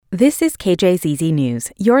This is KJZZ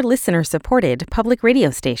News, your listener-supported public radio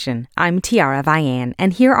station. I'm Tiara Vian,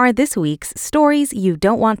 and here are this week's stories you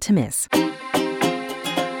don't want to miss.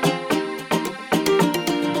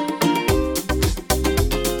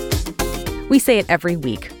 We say it every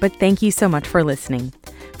week, but thank you so much for listening.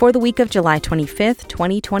 For the week of July 25th,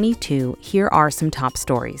 2022, here are some top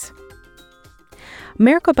stories.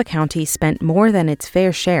 Maricopa County spent more than its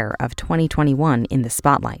fair share of 2021 in the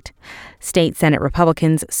spotlight. State Senate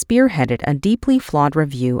Republicans spearheaded a deeply flawed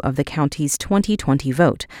review of the county's 2020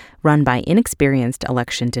 vote, run by inexperienced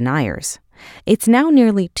election deniers. It's now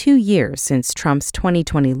nearly 2 years since Trump's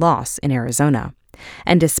 2020 loss in Arizona.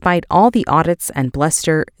 And despite all the audits and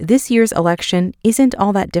bluster, this year's election isn't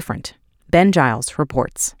all that different. Ben Giles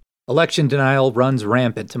reports. Election denial runs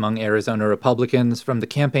rampant among Arizona Republicans, from the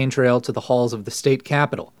campaign trail to the halls of the state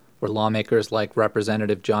capitol, where lawmakers like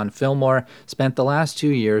Representative John Fillmore spent the last 2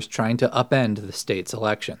 years trying to upend the state's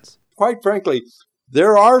elections. Quite frankly,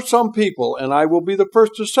 there are some people, and I will be the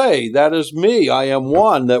first to say, that is me. I am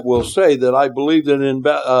one that will say that I believe that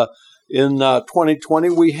in 2020,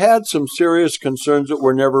 we had some serious concerns that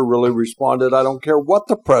were never really responded. I don't care what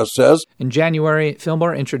the press says. In January,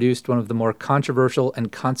 Fillmore introduced one of the more controversial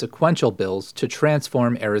and consequential bills to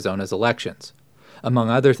transform Arizona's elections. Among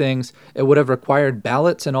other things, it would have required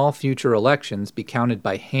ballots in all future elections be counted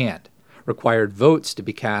by hand, required votes to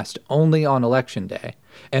be cast only on Election Day,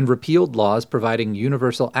 and repealed laws providing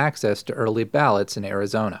universal access to early ballots in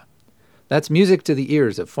Arizona. That's music to the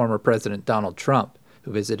ears of former President Donald Trump,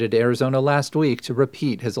 who visited Arizona last week to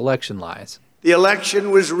repeat his election lies. The election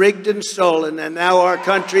was rigged and stolen, and now our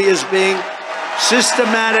country is being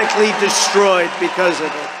systematically destroyed because of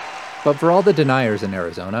it. But for all the deniers in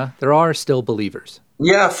Arizona, there are still believers.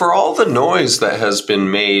 Yeah, for all the noise that has been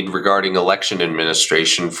made regarding election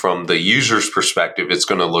administration, from the user's perspective, it's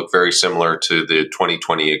going to look very similar to the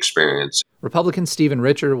 2020 experience. Republican Stephen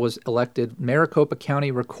Richer was elected Maricopa County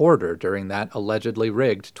Recorder during that allegedly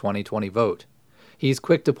rigged 2020 vote. He's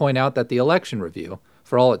quick to point out that the election review,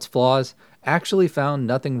 for all its flaws, actually found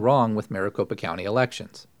nothing wrong with Maricopa County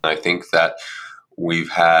elections. I think that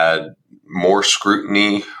we've had more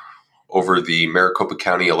scrutiny over the Maricopa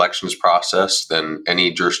County elections process than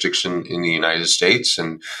any jurisdiction in the United States.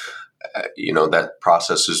 And, that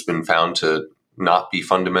process has been found to not be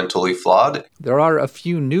fundamentally flawed. There are a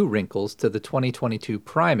few new wrinkles to the 2022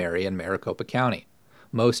 primary in Maricopa County.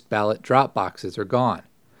 Most ballot drop boxes are gone.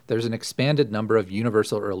 There's an expanded number of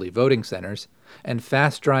universal early voting centers, and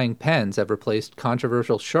fast-drying pens have replaced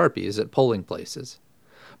controversial Sharpies at polling places.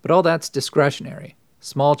 But all that's discretionary,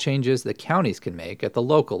 small changes the counties can make at the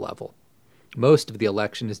local level. Most of the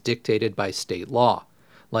election is dictated by state law,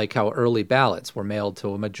 like how early ballots were mailed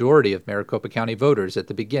to a majority of Maricopa County voters at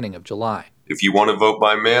the beginning of July. If you want to vote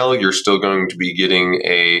by mail, you're still going to be getting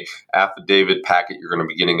a affidavit packet. You're going to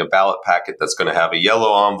be getting a ballot packet that's going to have a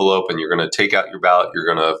yellow envelope, and you're going to take out your ballot. You're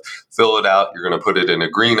going to fill it out. You're going to put it in a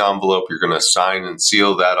green envelope. You're going to sign and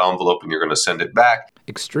seal that envelope, and you're going to send it back.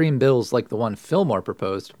 Extreme bills like the one Fillmore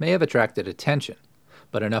proposed may have attracted attention,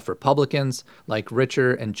 but enough Republicans, like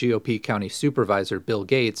Richer and GOP County Supervisor Bill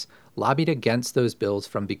Gates, lobbied against those bills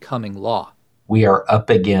from becoming law. We are up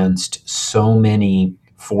against so many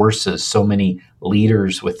forces, so many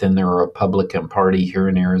leaders within the Republican Party here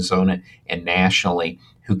in Arizona and nationally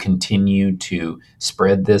who continue to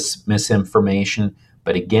spread this misinformation.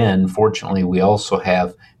 But again, fortunately, we also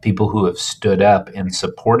have people who have stood up and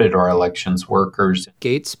supported our elections workers.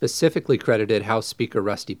 Gates specifically credited House Speaker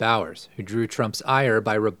Rusty Bowers, who drew Trump's ire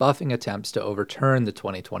by rebuffing attempts to overturn the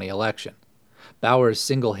 2020 election. Bowers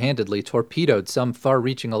single-handedly torpedoed some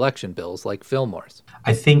far-reaching election bills like Fillmore's.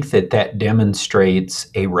 I think that demonstrates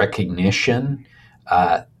a recognition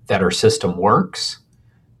that our system works,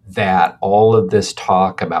 that all of this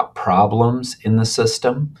talk about problems in the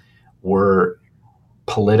system were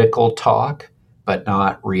political talk, but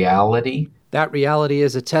not reality. That reality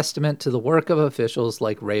is a testament to the work of officials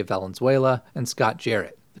like Ray Valenzuela and Scott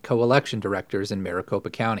Jarrett, the co-election directors in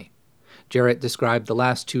Maricopa County. Jarrett described the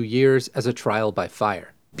last 2 years as a trial by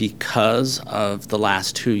fire. Because of the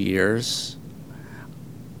last 2 years,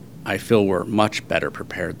 I feel we're much better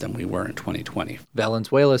prepared than we were in 2020.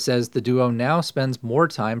 Valenzuela says the duo now spends more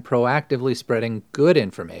time proactively spreading good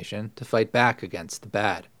information to fight back against the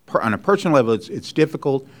bad. On a personal level, it's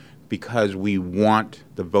difficult because we want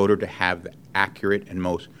the voter to have the accurate and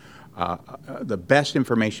the best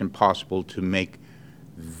information possible to make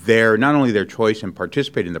not only their choice and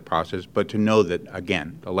participate in the process, but to know that,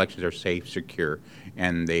 again, elections are safe, secure,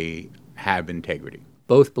 and they have integrity.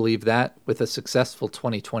 Both believe that, with a successful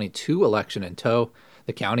 2022 election in tow,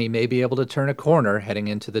 the county may be able to turn a corner heading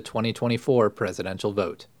into the 2024 presidential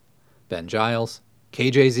vote. Ben Giles,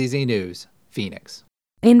 KJZZ News, Phoenix.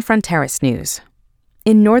 In Fronteras News,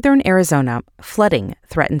 in northern Arizona, flooding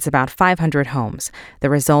threatens about 500 homes, the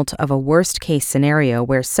result of a worst-case scenario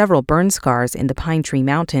where several burn scars in the Pine Tree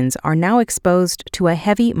Mountains are now exposed to a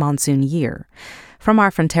heavy monsoon year. From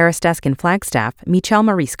our Fronteras desk in Flagstaff, Michelle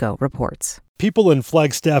Marisco reports. People in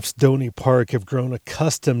Flagstaff's Doney Park have grown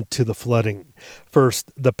accustomed to the flooding.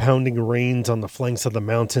 First, the pounding rains on the flanks of the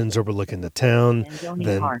mountains overlooking the town,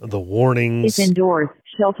 then the warnings. If indoors,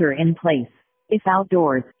 shelter in place. If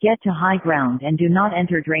outdoors, get to high ground and do not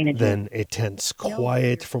enter drainage. Then a tense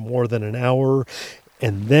quiet for more than an hour.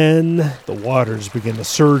 And then the waters begin to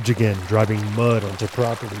surge again, driving mud onto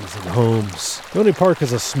properties and homes. Doney Park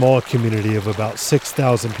is a small community of about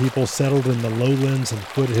 6,000 people settled in the lowlands and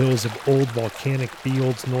foothills of old volcanic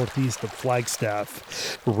fields northeast of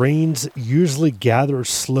Flagstaff. Rains usually gather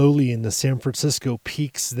slowly in the San Francisco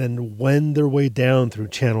peaks, then wend their way down through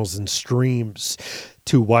channels and streams.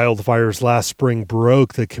 2 wildfires last spring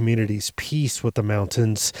broke the community's peace with the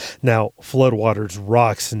mountains. Now, floodwaters,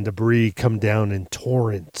 rocks, and debris come down in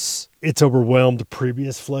torrents. It's overwhelmed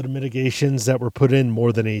previous flood mitigations that were put in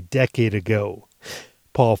more than a decade ago.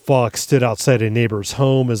 Paul Fox stood outside a neighbor's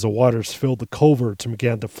home as the waters filled the culverts and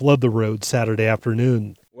began to flood the road Saturday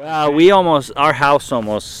afternoon. Well, our house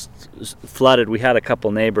almost flooded. We had a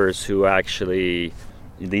couple neighbors who actually,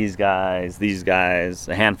 these guys,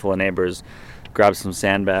 a handful of neighbors, grabbed some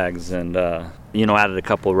sandbags and added a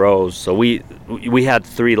couple rows. So we had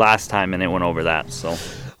 3 last time and it went over that. So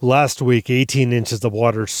last week, 18 inches of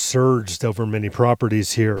water surged over many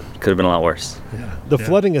properties here. Could have been a lot worse. The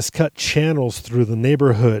flooding has cut channels through the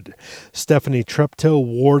neighborhood. Stephanie Treptow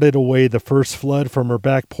warded away the first flood from her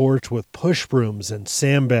back porch with push brooms and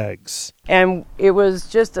sandbags. And it was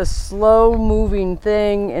just a slow moving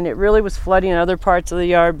thing, and it really was flooding other parts of the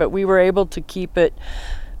yard, but we were able to keep it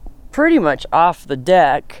pretty much off the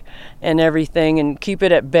deck and everything and keep it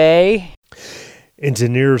at bay.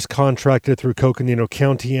 Engineers contracted through Coconino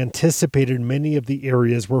County anticipated many of the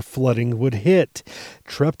areas where flooding would hit.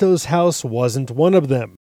 Treptow's house wasn't one of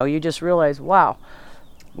them. You just realize, wow,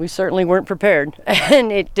 we certainly weren't prepared, and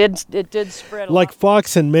it did spread a lot. Like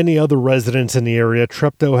Fox and many other residents in the area,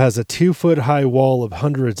 Treptow has a 2-foot-high wall of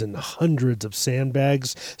hundreds and hundreds of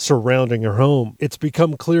sandbags surrounding her home. It's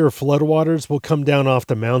become clear floodwaters will come down off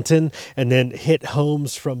the mountain and then hit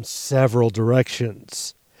homes from several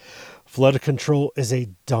directions. Flood control is a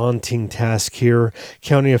daunting task here.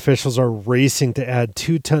 County officials are racing to add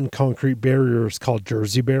 2-ton concrete barriers called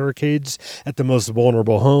Jersey barricades at the most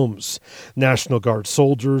vulnerable homes. National Guard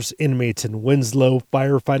soldiers, inmates in Winslow,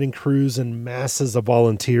 firefighting crews, and masses of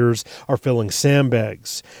volunteers are filling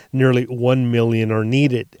sandbags. Nearly 1 million are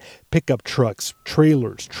needed. Pickup trucks,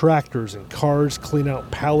 trailers, tractors, and cars clean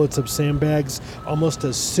out pallets of sandbags almost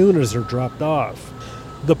as soon as they're dropped off.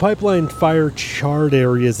 The pipeline fire charred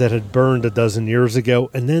areas that had burned a dozen years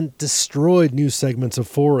ago and then destroyed new segments of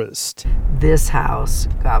forest. This house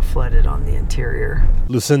got flooded on the interior.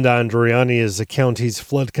 Lucinda Andriani is the county's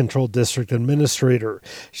flood control district administrator.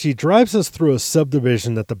 She drives us through a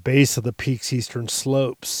subdivision at the base of the peak's eastern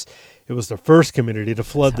slopes. It was the first community to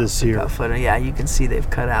flood this year. Yeah, you can see they've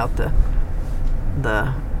cut out the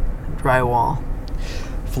drywall.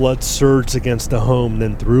 Flood surged against the home,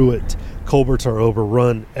 then through it. Culverts are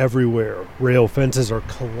overrun everywhere. Rail fences are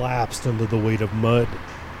collapsed under the weight of mud.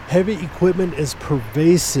 Heavy equipment is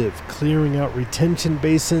pervasive, clearing out retention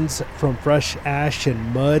basins from fresh ash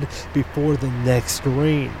and mud before the next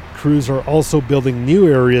rain. Crews are also building new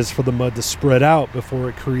areas for the mud to spread out before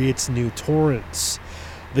it creates new torrents.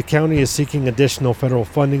 The county is seeking additional federal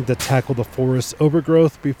funding to tackle the forest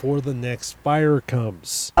overgrowth before the next fire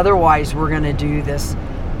comes. Otherwise, we're going to do this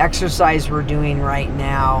exercise we're doing right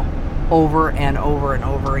now over and over and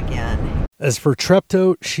over again. As for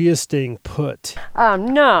Treptow, she is staying put. I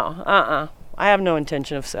have no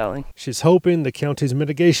intention of selling. She's hoping the county's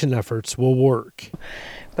mitigation efforts will work.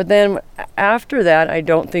 But then after that, I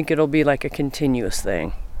don't think it'll be like a continuous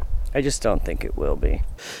thing. I just don't think it will be.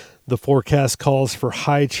 The forecast calls for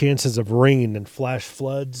high chances of rain and flash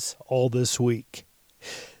floods all this week.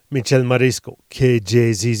 Michelle Marisco,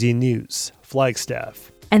 KJZZ News,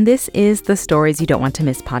 Flagstaff. And this is the Stories You Don't Want to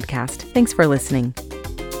Miss podcast. Thanks for listening.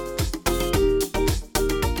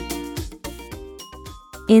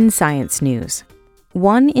 In science news,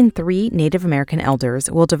 1 in 3 Native American elders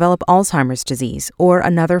will develop Alzheimer's disease or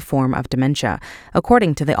another form of dementia,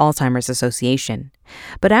 according to the Alzheimer's Association.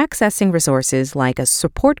 But accessing resources like a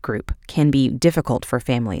support group can be difficult for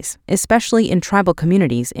families, especially in tribal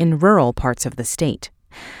communities in rural parts of the state.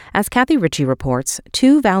 As Kathy Ritchie reports,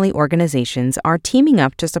 2 Valley organizations are teaming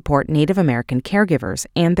up to support Native American caregivers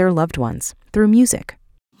and their loved ones through music.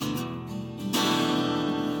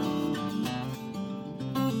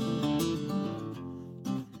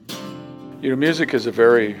 Music is a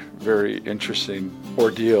very, very interesting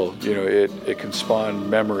ordeal. It can spawn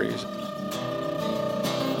memories.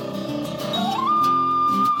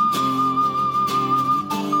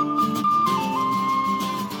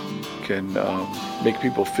 Can make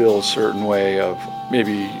people feel a certain way of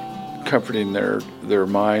maybe comforting their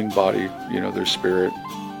mind, body, their spirit.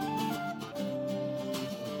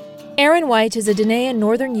 Aaron White is a Dene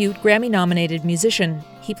Northern Ute Grammy-nominated musician.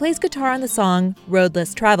 He plays guitar on the song Road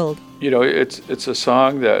Less Traveled. It's a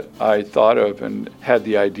song that I thought of and had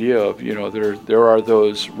the idea of, there are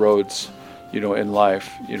those roads, in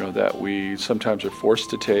life, that we sometimes are forced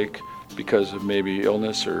to take because of maybe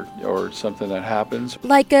illness or something that happens.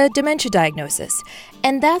 Like a dementia diagnosis.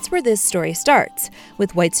 And that's where this story starts,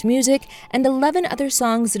 with White's music and 11 other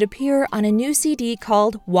songs that appear on a new CD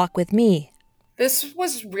called Walk With Me. This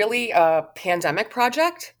was really a pandemic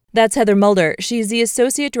project. That's Heather Mulder. She's the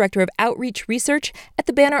Associate Director of Outreach Research at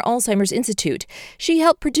the Banner Alzheimer's Institute. She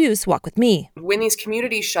helped produce Walk With Me. When these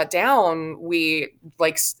communities shut down, we,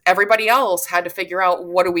 like everybody else, had to figure out,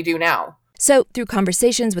 what do we do now? So, through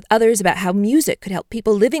conversations with others about how music could help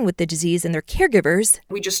people living with the disease and their caregivers,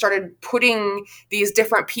 we just started putting these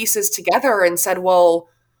different pieces together and said, well,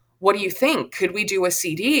 what do you think? Could we do a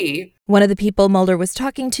CD? One of the people Mulder was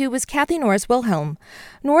talking to was Kathy Norris Wilhelm.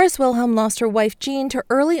 Norris Wilhelm lost her wife Jean to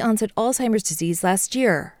early onset Alzheimer's disease last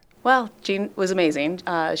year. Well, Jean was amazing.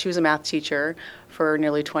 She was a math teacher for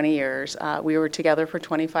nearly 20 years. We were together for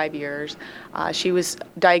 25 years. She was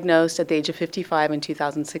diagnosed at the age of 55 in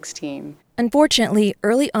 2016. Unfortunately,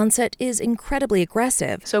 early onset is incredibly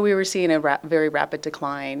aggressive. So we were seeing a very rapid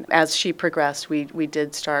decline. As she progressed, we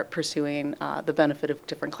did start pursuing the benefit of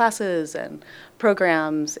different classes and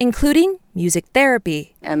programs, including music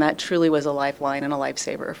therapy. And that truly was a lifeline and a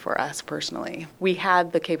lifesaver for us personally. We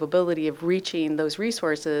had the capability of reaching those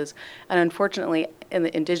resources, and unfortunately, in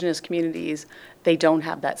the Indigenous communities, they don't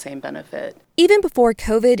have that same benefit. Even before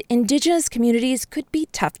COVID, Indigenous communities could be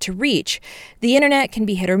tough to reach. The internet can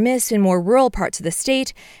be hit or miss in more rural parts of the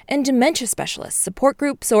state, and dementia specialists, support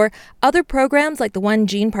groups, or other programs like the one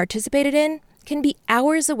Jean participated in can be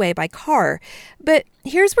hours away by car. But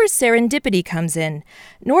here's where serendipity comes in.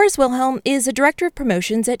 Norris Wilhelm is a director of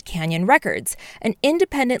promotions at Canyon Records, an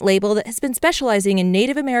independent label that has been specializing in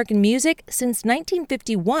Native American music since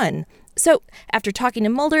 1951. So, after talking to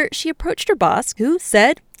Mulder, she approached her boss, who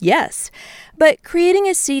said yes. But creating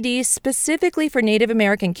a CD specifically for Native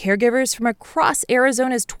American caregivers from across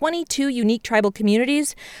Arizona's 22 unique tribal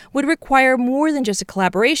communities would require more than just a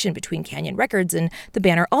collaboration between Canyon Records and the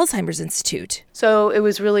Banner Alzheimer's Institute. So it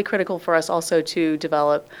was really critical for us also to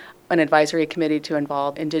develop an advisory committee to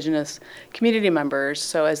involve Indigenous community members.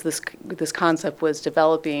 So as this concept was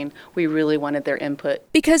developing, we really wanted their input.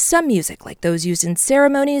 Because some music, like those used in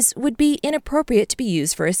ceremonies, would be inappropriate to be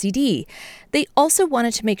used for a CD. They also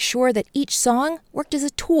wanted to make sure that each song worked as a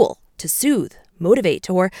tool to soothe, motivate,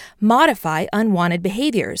 or modify unwanted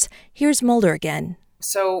behaviors. Here's Mulder again.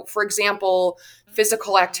 So, for example,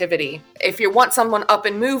 physical activity. If you want someone up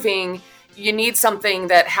and moving, you need something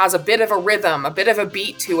that has a bit of a rhythm, a bit of a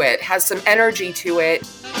beat to it, has some energy to it.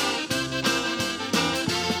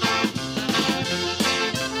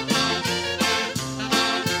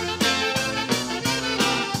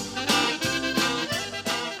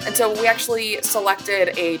 And so we actually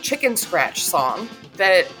selected a chicken scratch song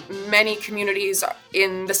that many communities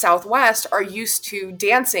in the Southwest are used to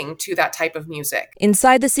dancing to that type of music.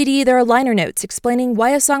 Inside the CD, there are liner notes explaining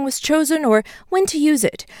why a song was chosen or when to use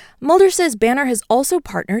it. Mulder says Banner has also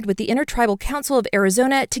partnered with the Intertribal Council of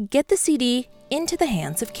Arizona to get the CD into the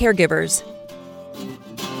hands of caregivers.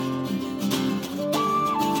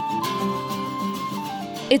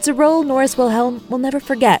 It's a role Norris Wilhelm will never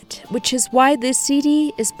forget, which is why this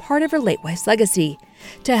CD is part of her late wife's legacy,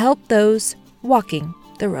 to help those walking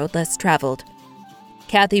the road less traveled.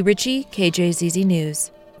 Kathy Ritchie, KJZZ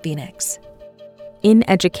News, Phoenix. In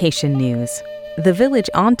education news, the Village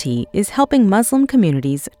Auntie is helping Muslim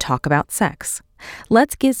communities talk about sex.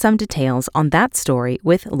 Let's get some details on that story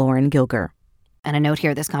with Lauren Gilger. And a note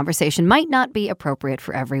here, this conversation might not be appropriate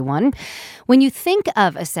for everyone. When you think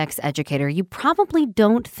of a sex educator, you probably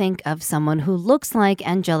don't think of someone who looks like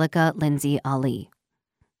Angelica Lindsay Ali.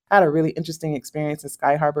 I had a really interesting experience at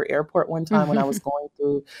Sky Harbor Airport one time when I was going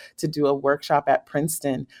through to do a workshop at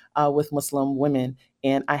Princeton with Muslim women.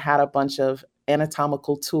 And I had a bunch of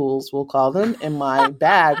anatomical tools, we'll call them, in my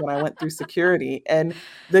bag when I went through security. And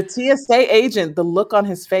the TSA agent, the look on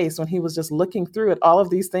his face when he was just looking through at all of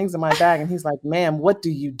these things in my bag, and he's like, "Ma'am, what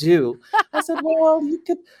do you do?" I said, "Well,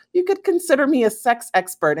 you could consider me a sex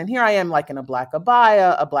expert." And here I am, like in a black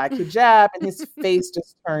abaya, a black hijab, and his face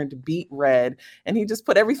just turned beet red. And he just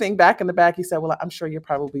put everything back in the bag. He said, "Well, I'm sure you're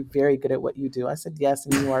probably very good at what you do." I said, "Yes,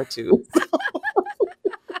 and you are too."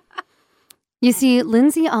 You see,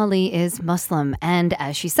 Lindsay Ali is Muslim, and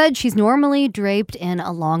as she said, she's normally draped in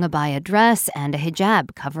a long abaya dress and a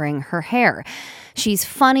hijab covering her hair. She's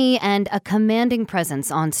funny and a commanding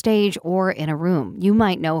presence on stage or in a room. You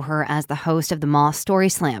might know her as the host of the Moss Story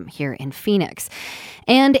Slam here in Phoenix.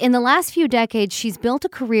 And in the last few decades, she's built a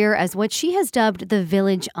career as what she has dubbed the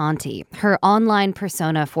Village Auntie, her online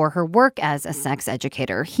persona for her work as a sex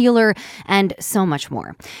educator, healer, and so much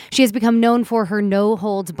more. She has become known for her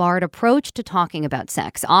no-holds-barred approach to talking about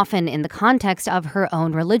sex, often in the context of her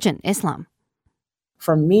own religion, Islam.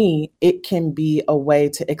 For me, it can be a way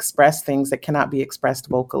to express things that cannot be expressed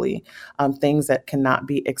vocally, things that cannot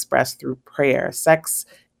be expressed through prayer. Sex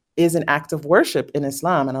is an act of worship in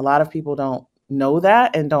Islam, and a lot of people don't know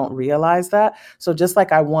that and don't realize that. So just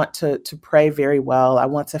like I want to pray very well, I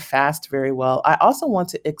want to fast very well, I also want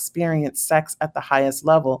to experience sex at the highest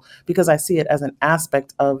level because I see it as an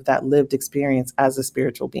aspect of that lived experience as a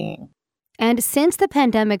spiritual being. And since the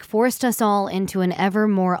pandemic forced us all into an ever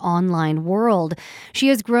more online world, she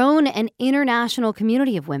has grown an international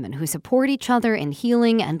community of women who support each other in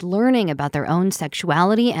healing and learning about their own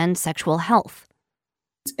sexuality and sexual health.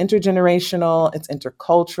 It's intergenerational, it's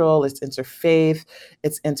intercultural, it's interfaith,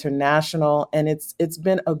 it's international, and it's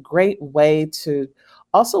been a great way to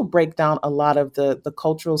also break down a lot of the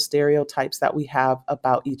cultural stereotypes that we have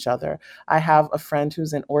about each other. I have a friend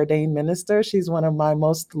who's an ordained minister. She's one of my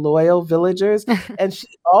most loyal villagers, and she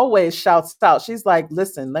always shouts out. She's like,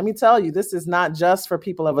 "Listen, let me tell you, this is not just for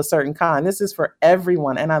people of a certain kind. This is for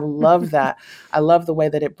everyone." And I love that. I love the way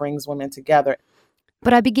that it brings women together.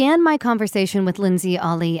 But I began my conversation with Lindsay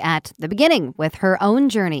Ali at the beginning with her own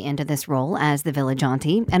journey into this role as the Village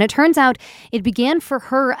Auntie. And it turns out it began for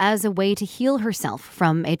her as a way to heal herself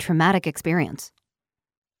from a traumatic experience.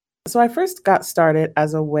 So I first got started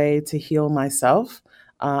as a way to heal myself.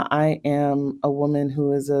 I am a woman who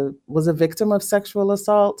was a victim of sexual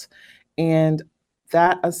assault, and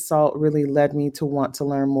that assault really led me to want to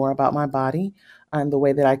learn more about my body and the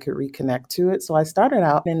way that I could reconnect to it. So I started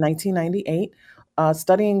out in 1998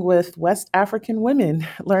 studying with West African women,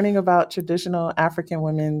 learning about traditional African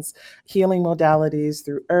women's healing modalities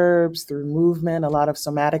through herbs, through movement, a lot of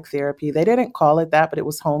somatic therapy. They didn't call it that, but it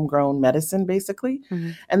was homegrown medicine, basically.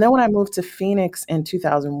 Mm-hmm. And then when I moved to Phoenix in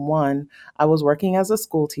 2001, I was working as a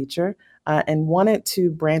school teacher and wanted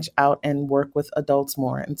to branch out and work with adults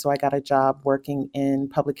more. And so I got a job working in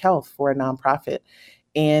public health for a nonprofit.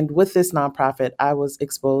 And with this nonprofit, I was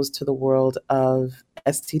exposed to the world of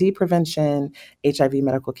STD prevention, HIV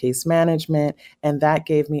medical case management, and that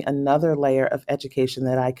gave me another layer of education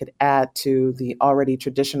that I could add to the already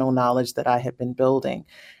traditional knowledge that I had been building.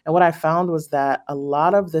 And what I found was that a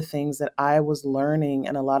lot of the things that I was learning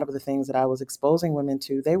and a lot of the things that I was exposing women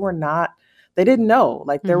to, they didn't know.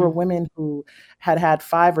 Like there were women who had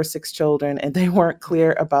 5 or 6 children and they weren't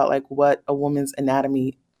clear about like what a woman's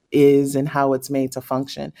anatomy is and how it's made to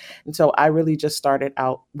function. And so I really just started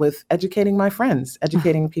out with educating my friends,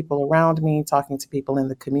 educating people around me, talking to people in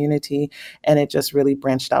the community, and it just really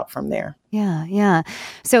branched out from there. Yeah.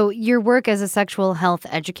 So your work as a sexual health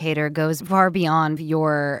educator goes far beyond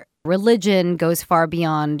your religion, goes far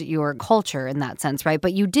beyond your culture in that sense, right?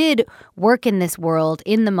 But you did work in this world,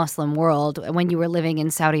 in the Muslim world, when you were living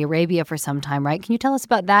in Saudi Arabia for some time, right? Can you tell us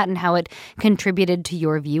about that and how it contributed to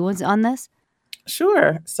your views on this?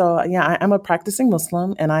 Sure. So, yeah, I'm a practicing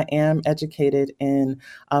Muslim and I am educated in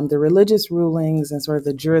the religious rulings and sort of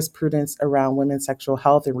the jurisprudence around women's sexual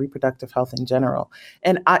health and reproductive health in general.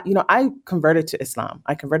 And I converted to Islam.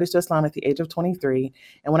 I converted to Islam at the age of 23.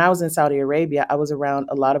 And when I was in Saudi Arabia, I was around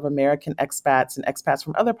a lot of American expats and expats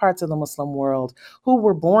from other parts of the Muslim world who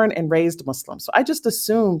were born and raised Muslim. So I just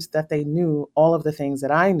assumed that they knew all of the things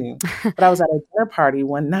that I knew. But I was at a dinner party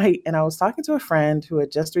one night and I was talking to a friend who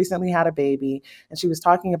had just recently had a baby. And she was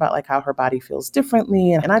talking about like how her body feels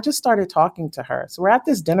differently. And I just started talking to her. So we're at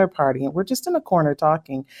this dinner party and we're just in a corner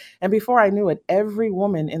talking. And before I knew it, every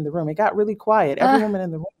woman in the room, it got really quiet. Every woman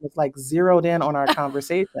in the room was like zeroed in on our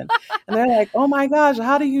conversation. And they're like, "Oh my gosh,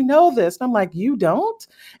 how do you know this?" And I'm like, "You don't?"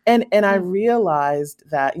 And I realized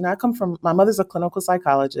that, my mother's a clinical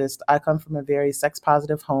psychologist. I come from a very sex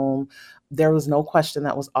positive home. there was no question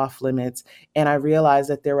that was off limits. And I realized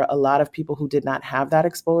that there were a lot of people who did not have that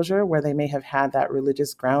exposure, where they may have had that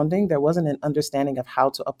religious grounding. There wasn't an understanding of how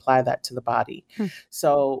to apply that to the body.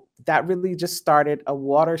 So that really just started a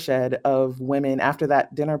watershed of women. After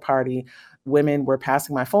that dinner party, women were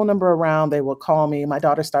passing my phone number around. They would call me, my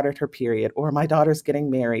daughter started her period, or my daughter's getting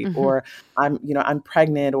married, or I'm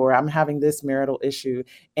pregnant, or I'm having this marital issue.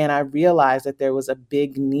 And I realized that there was a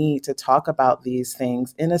big need to talk about these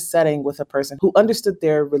things in a setting with a person who understood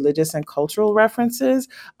their religious and cultural references,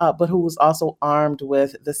 but who was also armed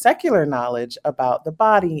with the secular knowledge about the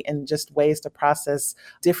body and just ways to process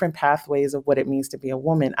different pathways of what it means to be a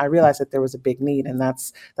woman. I realized that there was a big need, and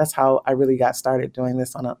that's how I really got started doing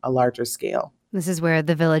this on a larger scale. This is where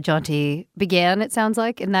the Village Auntie began, it sounds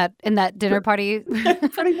like, in that dinner party.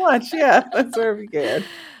 Pretty much, yeah. That's where it began.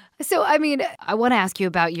 So, I mean, I want to ask you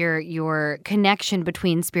about your connection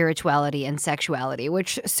between spirituality and sexuality,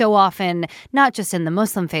 which so often, not just in the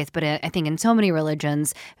Muslim faith, but I think in so many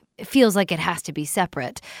religions, it feels like it has to be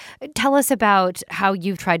separate. Tell us about how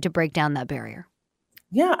you've tried to break down that barrier.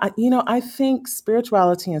 Yeah, I think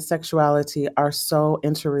spirituality and sexuality are so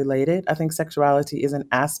interrelated. I think sexuality is an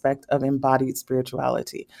aspect of embodied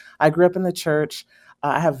spirituality. I grew up in the church.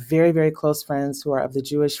 I have very, very close friends who are of the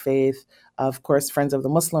Jewish faith, of course, friends of the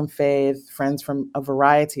Muslim faith, friends from a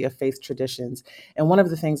variety of faith traditions. And one of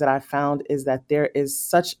the things that I found is that there is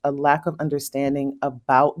such a lack of understanding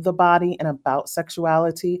about the body and about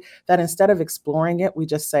sexuality that instead of exploring it, we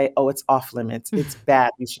just say, oh, it's off limits. It's bad.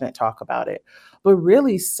 We shouldn't talk about it. But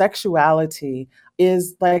really, sexuality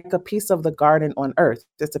is like a piece of the garden on earth.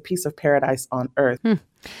 It's a piece of paradise on earth.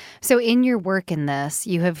 So in your work in this,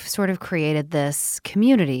 you have sort of created this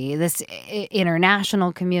community, this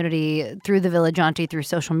international community through the Village Auntie, through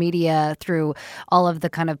social media, through all of the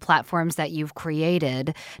kind of platforms that you've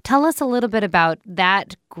created. Tell us a little bit about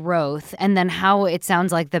that growth, and then how it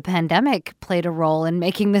sounds like the pandemic played a role in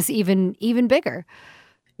making this even bigger.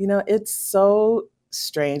 It's so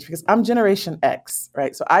strange because I'm Generation X,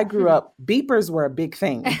 right? So I grew up, beepers were a big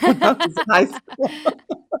thing when I was in high school.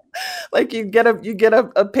 Like you get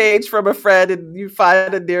a page from a friend and you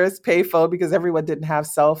find the nearest payphone because everyone didn't have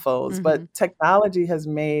cell phones. But technology has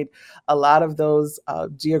made a lot of those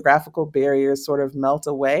geographical barriers sort of melt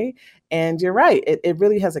away. And you're right, it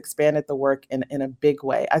really has expanded the work in a big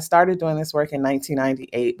way. I started doing this work in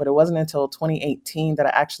 1998, but it wasn't until 2018 that I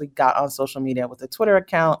actually got on social media with a Twitter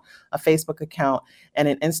account, a Facebook account, and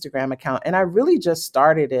an Instagram account. And I really just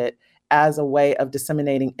started it as a way of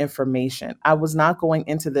disseminating information. I was not going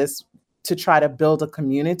into this to try to build a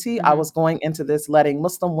community. I was going into this letting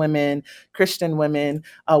Muslim women, Christian women,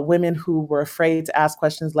 women who were afraid to ask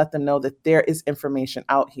questions, let them know that there is information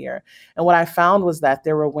out here. And what I found was that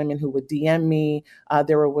there were women who would DM me.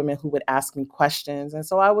 There were women who would ask me questions. And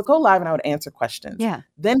so I would go live and I would answer questions. Yeah.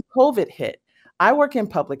 Then COVID hit. I work in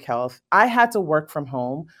public health. I had to work from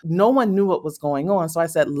home. No one knew what was going on. So I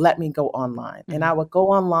said, let me go online. And I would go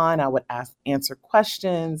online. I would answer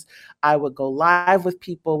questions. I would go live with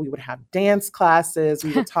people. We would have dance classes.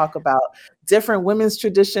 We would talk about different women's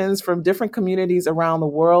traditions from different communities around the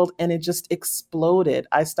world. And it just exploded.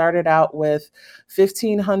 I started out with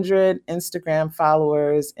 1,500 Instagram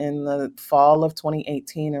followers in the fall of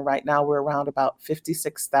 2018. And right now we're around about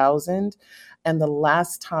 56,000. And the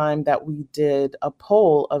last time that we did a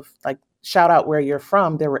poll of like, shout out where you're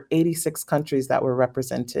from, there were 86 countries that were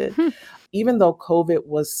represented. Even though COVID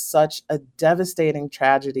was such a devastating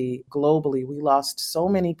tragedy globally, we lost so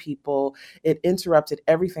many people. It interrupted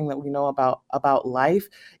everything that we know about life.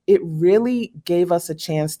 It really gave us a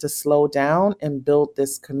chance to slow down and build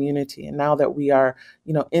this community. And now that we are,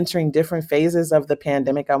 entering different phases of the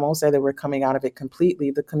pandemic, I won't say that we're coming out of it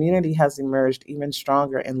completely. The community has emerged even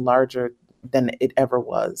stronger and larger than it ever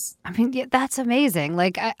was. I mean, yeah, that's amazing.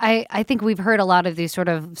 Like, I think we've heard a lot of these sort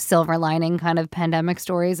of silver lining kind of pandemic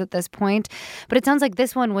stories at this point, but it sounds like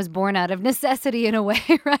this one was born out of necessity in a way,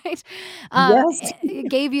 right? Yes. It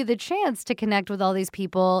gave you the chance to connect with all these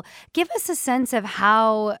people. Give us a sense of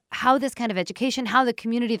how this kind of education, how the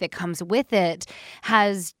community that comes with it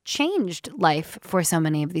has changed life for so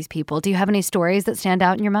many of these people. Do you have any stories that stand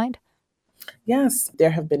out in your mind? Yes, there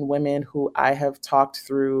have been women who I have talked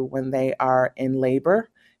through when they are in labor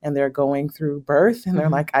and they're going through birth and they're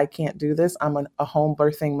like, I can't do this. I'm a home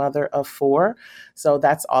birthing mother of 4. So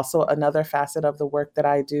that's also another facet of the work that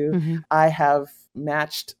I do. I have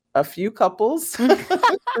matched a few couples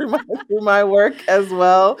through my work as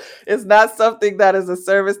well. It's not something that is a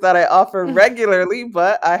service that I offer regularly,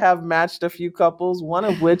 but I have matched a few couples, one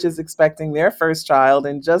of which is expecting their first child,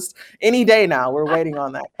 and just any day now, we're waiting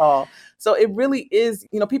on that call. So it really is,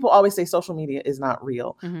 people always say social media is not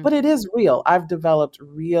real, but it is real. I've developed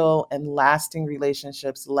real and lasting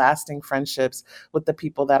relationships, lasting friendships with the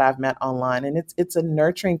people that I've met online. And it's a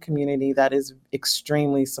nurturing community that is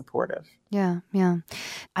extremely supportive. Yeah.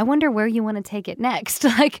 I wonder where you want to take it next.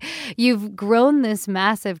 Like, you've grown this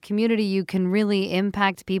massive community. You can really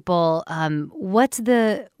impact people. What's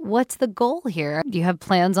the goal here? Do you have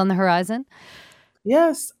plans on the horizon?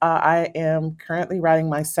 Yes, I am currently writing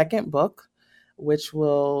my second book, which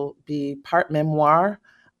will be part memoir,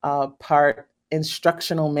 part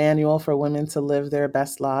instructional manual for women to live their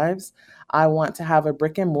best lives. I want to have a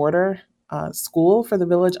brick and mortar school for the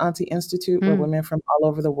Village Auntie Institute where women from all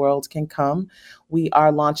over the world can come. We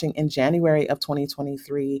are launching in January of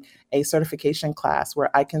 2023 a certification class where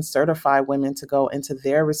I can certify women to go into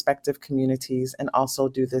their respective communities and also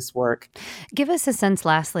do this work. Give us a sense,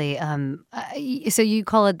 lastly, so you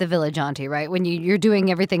call it the Village Auntie, right? When you're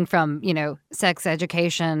doing everything from, sex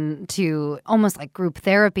education to almost like group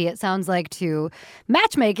therapy, it sounds like, to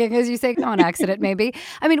matchmaking, as you say, on accident maybe.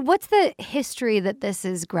 I mean, what's the history that this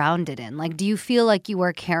is grounded in? Like, do you feel like you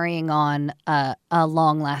are carrying on a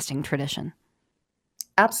long-lasting tradition?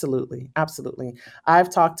 Absolutely.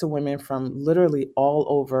 I've talked to women from literally all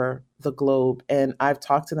over the globe, and I've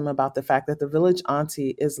talked to them about the fact that the Village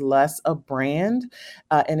Auntie is less a brand,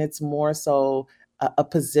 and it's more so a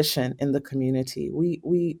position in the community.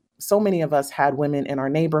 We so many of us had women in our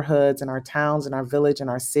neighborhoods, in our towns, in our village, in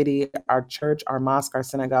our city, our church, our mosque, our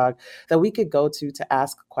synagogue, that we could go to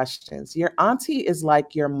ask questions. Your auntie is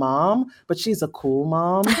like your mom, but she's a cool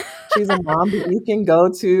mom. She's a mom that you can go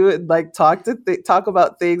to, like, talk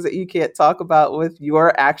about things that you can't talk about with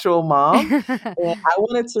your actual mom. And I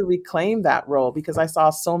wanted to reclaim that role because I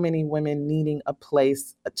saw so many women needing a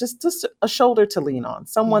place, just a shoulder to lean on,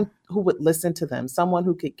 someone who would listen to them, someone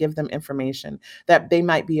who could give them information that they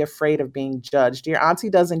might be afraid of being judged. Your auntie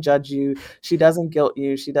doesn't judge you. She doesn't guilt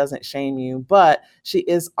you. She doesn't shame you, but she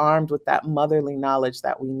is armed with that motherly knowledge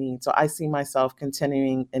that we need. So I see myself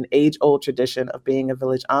continuing an age-old tradition of being a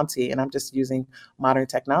village auntie, and I'm just using modern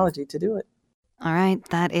technology to do it. All right.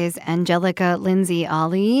 That is Angelica Lindsay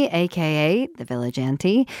Ali, a.k.a. the Village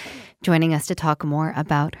Auntie, joining us to talk more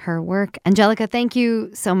about her work. Angelica, thank you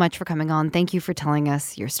so much for coming on. Thank you for telling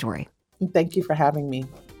us your story. Thank you for having me.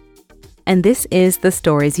 And this is the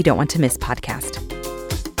Stories You Don't Want to Miss podcast.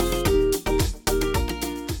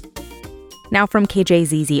 Now from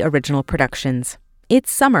KJZZ Original Productions.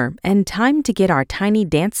 It's summer and time to get our tiny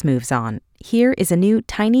dance moves on. Here is a new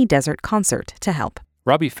Tiny Desert concert to help.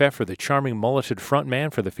 Robbie Pfeffer, the charming mulleted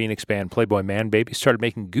frontman for the Phoenix band Playboy Man Baby, started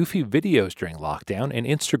making goofy videos during lockdown, and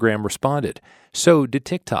Instagram responded. So did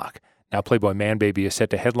TikTok. Now Playboy Man Baby is set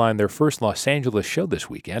to headline their first Los Angeles show this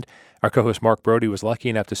weekend. Our co-host Mark Brody was lucky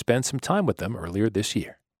enough to spend some time with them earlier this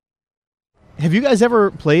year. Have you guys ever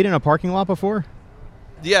played in a parking lot before?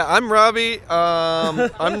 Yeah, I'm Robbie.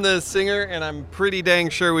 I'm the singer, and I'm pretty dang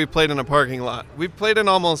sure we've played in a parking lot. We've played in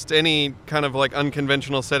almost any kind of like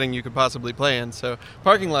unconventional setting you could possibly play in, so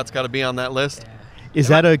parking lot's got to be on that list. Is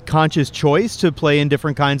that a conscious choice to play in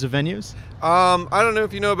different kinds of venues? I don't know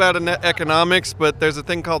if you know about economics, but there's a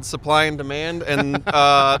thing called supply and demand, and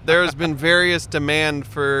there has been various demand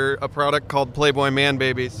for a product called Playboy Man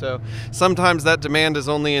Baby. So sometimes that demand is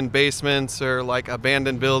only in basements or like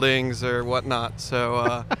abandoned buildings or whatnot.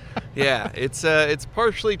 So yeah, it's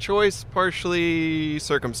partially choice, partially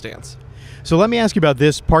circumstance. So let me ask you about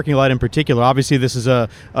this parking lot in particular. Obviously, this is a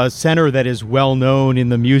center that is well known in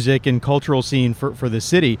the music and cultural scene for the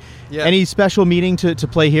city. Yeah. Any special meaning to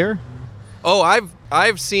play here? Oh,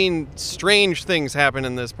 I've seen strange things happen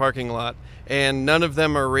in this parking lot, and none of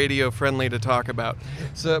them are radio friendly to talk about.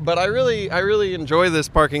 So, but I really enjoy this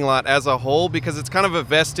parking lot as a whole because it's kind of a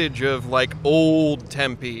vestige of like old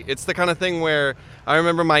Tempe. It's the kind of thing where I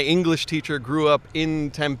remember my English teacher grew up in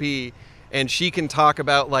Tempe, and she can talk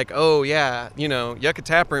about like, oh yeah, Yucca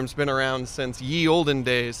Tap Room's been around since ye olden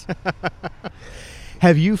days.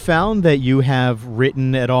 Have you found that you have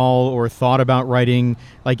written at all or thought about writing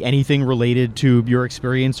like anything related to your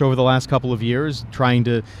experience over the last couple of years, trying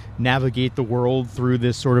to navigate the world through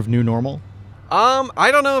this sort of new normal? I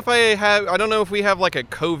don't know if I don't know if we have like a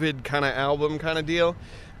COVID kind of album kind of deal.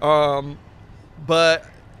 But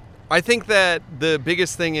I think that the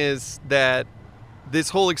biggest thing is that this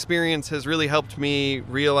whole experience has really helped me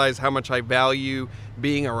realize how much I value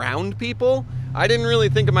being around people. I didn't really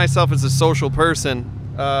think of myself as a social person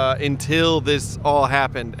until this all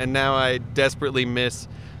happened, and now I desperately miss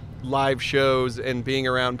live shows and being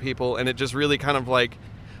around people, and it just really kind of like,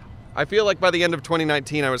 I feel like by the end of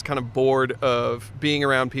 2019 I was kind of bored of being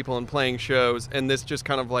around people and playing shows, and this just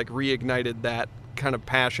kind of like reignited that kind of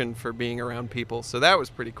passion for being around people. So that was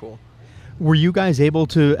pretty cool. Were you guys able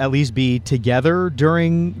to at least be together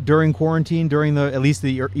during quarantine,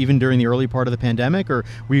 even during the early part of the pandemic, or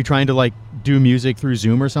were you trying to like do music through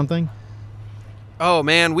Zoom or something? Oh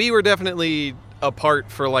man, we were definitely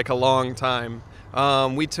apart for like a long time.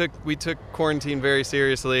 We took quarantine very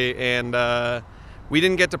seriously, and we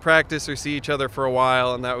didn't get to practice or see each other for a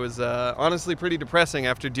while, and that was honestly pretty depressing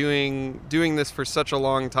after doing this for such a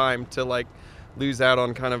long time, to like lose out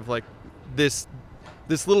on kind of like this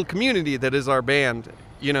little community that is our band.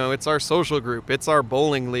 You know, it's our social group, it's our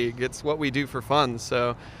bowling league, it's what we do for fun.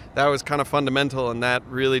 So that was kind of fundamental, and that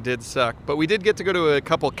really did suck. But we did get to go to a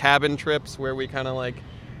couple cabin trips where we kind of like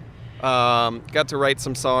got to write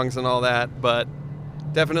some songs and all that, but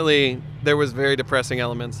definitely there was very depressing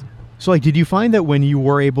elements. So like, did you find that when you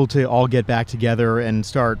were able to all get back together and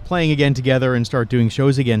start playing again together and start doing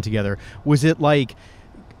shows again together, was it like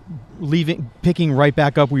picking right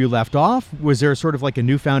back up where you left off? Was there sort of like a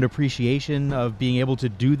newfound appreciation of being able to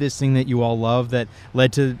do this thing that you all love that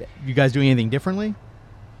led to you guys doing anything differently?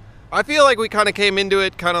 I feel like we kind of came into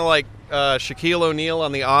it kind of like Shaquille O'Neal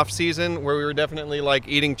on the off season, where we were definitely like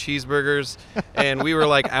eating cheeseburgers and we were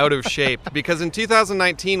like out of shape, because in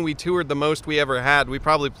 2019 we toured the most we ever had. We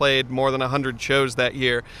probably played more than 100 shows that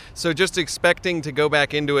year. So just expecting to go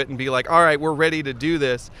back into it and be like, all right, we're ready to do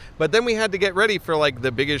this. But then we had to get ready for like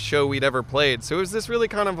the biggest show we'd ever played. So it was this really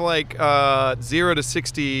kind of like 0 to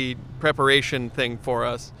 60 preparation thing for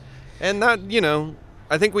us. And that, you know,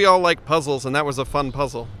 I think we all like puzzles, and that was a fun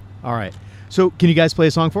puzzle. All right. So can you guys play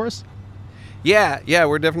a song for us? Yeah,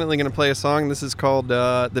 we're definitely going to play a song. This is called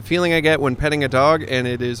The Feeling I Get When Petting a Dog, and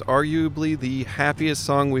it is arguably the happiest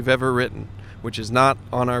song we've ever written, which is not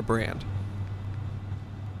on our brand.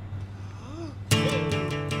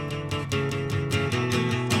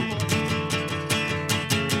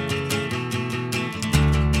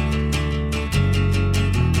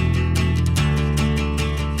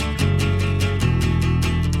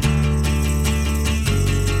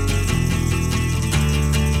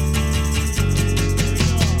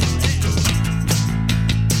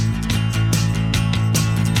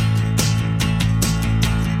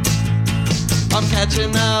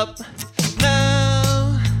 Catching up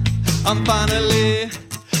now, I'm finally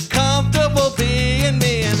comfortable being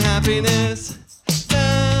me, and happiness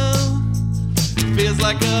now feels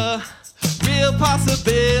like a real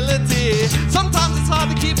possibility. Sometimes it's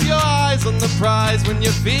hard to keep your eyes on the prize when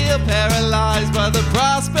you feel paralyzed by the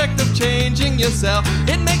prospect of changing yourself.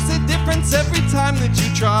 It makes a difference every time that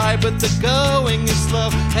you try, but the going is slow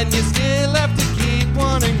and you still have to keep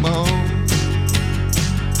wanting more.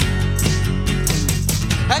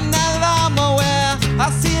 And now that I'm aware, I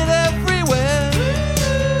see it everywhere.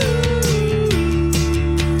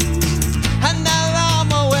 And now that I'm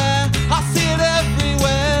aware, I see it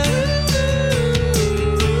everywhere.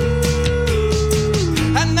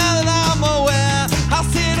 And now that I'm aware, I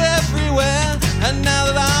see it everywhere. And now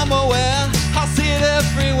that I'm aware, I see it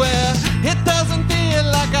everywhere. It doesn't feel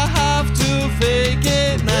like I have to fake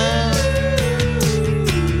it now.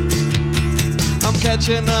 I'm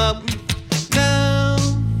catching up.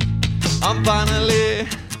 I'm finally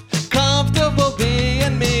comfortable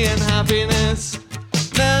being me, and happiness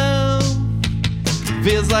now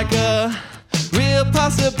feels like a real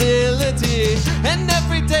possibility. And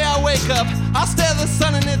every day I wake up, I stare the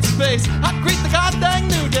sun in its face. I greet the goddamn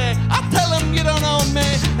new day. I tell him you don't own me.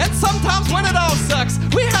 And sometimes when it all sucks,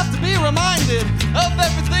 we have to be reminded of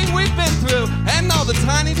everything we've been through and all the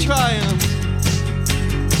tiny triumphs.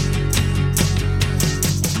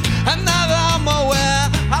 And now that I'm aware,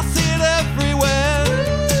 I see it everywhere.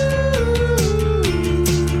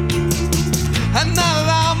 And now that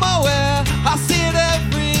I'm aware, I see it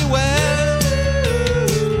everywhere.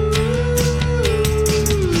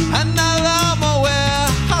 And now that I'm aware,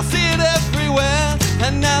 I see it everywhere.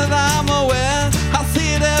 And now that I'm aware, I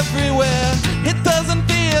see it everywhere. It doesn't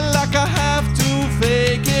feel like I have to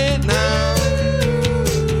fake it now.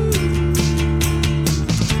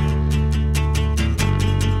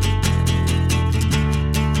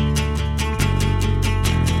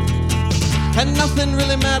 And nothing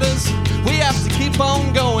really matters, we have to keep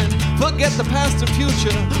on going. Forget the past and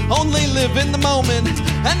future, only live in the moment.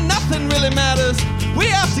 And nothing really matters, we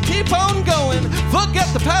have to keep on going.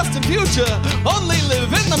 Forget the past and future, only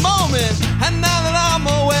live in the moment. And now that I'm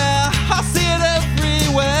aware, I see it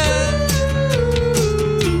everywhere.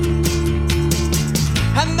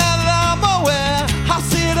 And now that I'm aware, I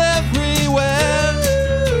see it everywhere.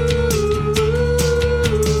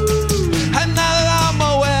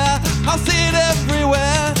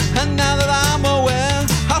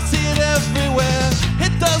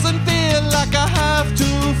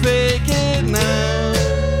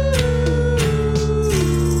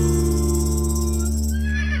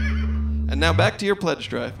 Now back to your pledge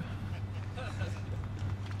drive.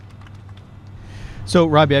 So,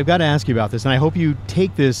 Robbie, I've got to ask you about this, and I hope you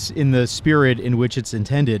take this in the spirit in which it's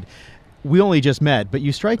intended. We only just met, but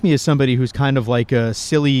you strike me as somebody who's kind of like a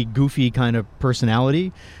silly, goofy kind of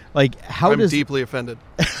personality. Like, I'm deeply offended.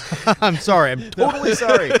 I'm sorry. I'm totally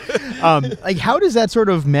sorry. Like, how does that sort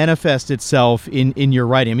of manifest itself in your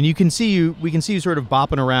writing? I mean, we can see you sort of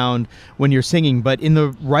bopping around when you're singing, but in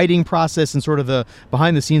the writing process and sort of the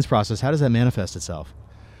behind the scenes process, how does that manifest itself?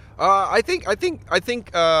 I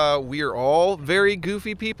think we're all very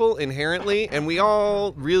goofy people inherently, and we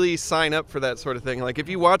all really sign up for that sort of thing. Like if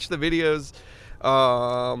you watch the videos,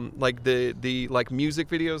 like the like music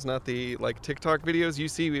videos, not the like TikTok videos, you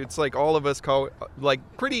see it's like all of us call like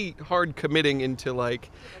pretty hard committing into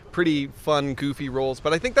like pretty fun goofy roles.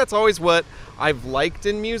 But I think that's always what I've liked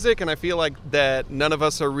in music, and I feel like that none of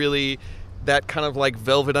us are really that kind of like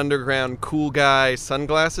Velvet Underground cool guy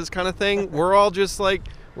sunglasses kind of thing. We're all just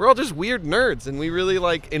weird nerds, and we really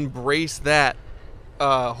like embrace that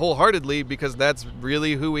wholeheartedly because that's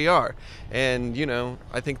really who we are. And you know,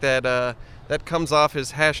 I think that that comes off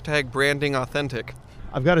as #branding authentic.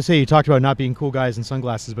 I've got to say, you talked about not being cool guys in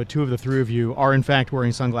sunglasses, but 2 of the 3 of you are in fact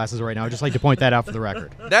wearing sunglasses right now. I'd just like to point that out for the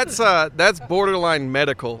record. That's borderline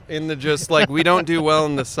medical in the just like we don't do well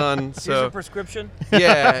in the sun. So here's a prescription.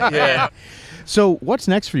 Yeah. So what's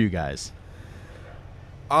next for you guys?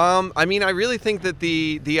 I mean, I really think that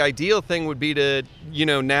the ideal thing would be to, you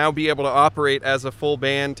know, now be able to operate as a full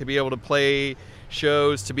band, to be able to play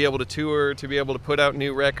shows, to be able to tour, to be able to put out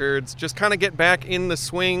new records, just kind of get back in the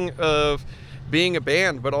swing of being a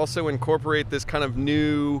band, but also incorporate this kind of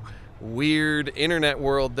new, weird internet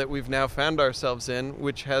world that we've now found ourselves in,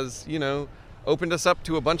 which has, you know, opened us up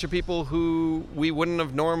to a bunch of people who we wouldn't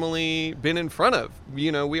have normally been in front of.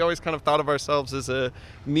 You know, we always kind of thought of ourselves as a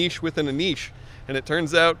niche within a niche. And it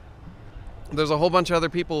turns out there's a whole bunch of other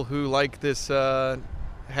people who like this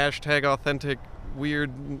 #authentic,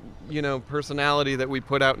 weird, you know, personality that we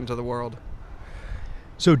put out into the world.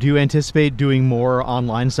 So do you anticipate doing more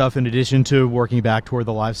online stuff in addition to working back toward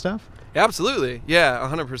the live stuff? Absolutely. Yeah,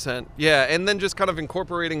 100%. Yeah, and then just kind of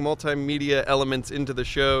incorporating multimedia elements into the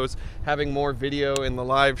shows, having more video in the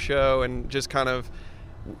live show, and just kind of,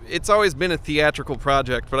 it's always been a theatrical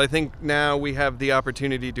project, but I think now we have the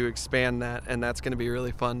opportunity to expand that, and that's going to be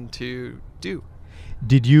really fun to do.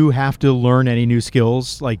 Did you have to learn any new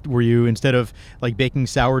skills? Like, were you, instead of like baking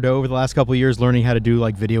sourdough over the last couple of years, learning how to do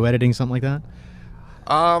like video editing, something like that?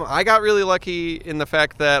 I got really lucky in the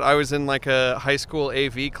fact that I was in like a high school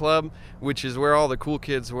AV club, which is where all the cool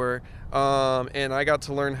kids were. And I got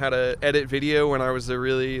to learn how to edit video when I was a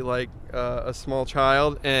really like a small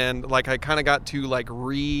child, and like I kind of got to like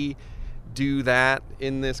redo that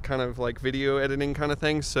in this kind of like video editing kind of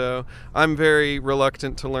thing. So I'm very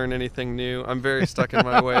reluctant to learn anything new. I'm very stuck in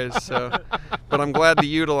my ways. So, but I'm glad to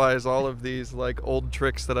utilize all of these like old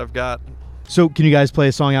tricks that I've got. So can you guys play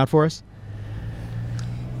a song out for us?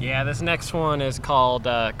 Yeah, this next one is called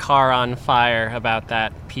Car on Fire, about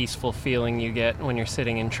that peaceful feeling you get when you're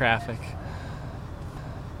sitting in traffic.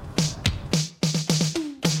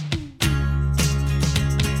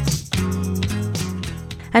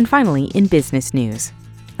 And finally, in business news.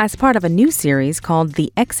 As part of a new series called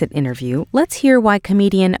The Exit Interview, let's hear why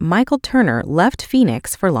comedian Michael Turner left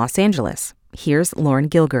Phoenix for Los Angeles. Here's Lauren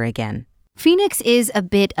Gilger again. Phoenix is a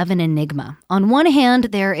bit of an enigma. On one hand,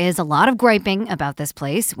 there is a lot of griping about this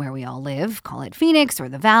place where we all live, call it Phoenix or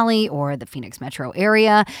the Valley or the Phoenix metro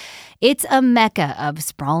area. It's a mecca of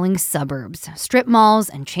sprawling suburbs, strip malls,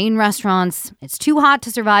 and chain restaurants. It's too hot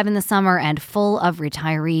to survive in the summer and full of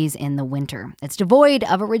retirees in the winter. It's devoid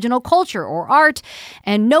of original culture or art,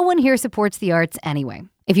 and no one here supports the arts anyway.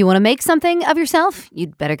 If you want to make something of yourself,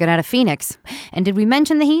 you'd better get out of Phoenix. And did we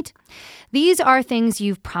mention the heat? These are things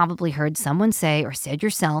you've probably heard someone say or said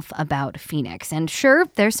yourself about Phoenix. And sure,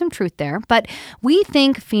 there's some truth there, but we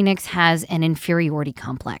think Phoenix has an inferiority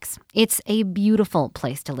complex. It's a beautiful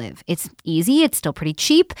place to live. It's easy. It's still pretty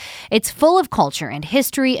cheap. It's full of culture and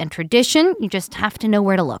history and tradition. You just have to know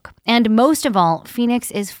where to look. And most of all,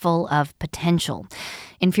 Phoenix is full of potential.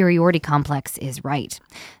 Inferiority complex is right.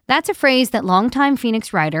 That's a phrase that longtime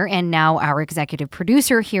Phoenix writer and now our executive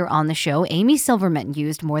producer here on the show, Amy Silverman,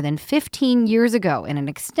 used more than 15 years ago in an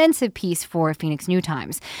extensive piece for Phoenix New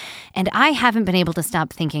Times. And I haven't been able to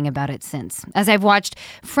stop thinking about it since, as I've watched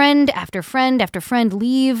friend after friend after friend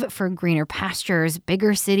leave for greener pastures,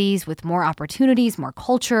 bigger cities with more opportunities, more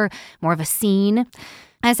culture, more of a scene.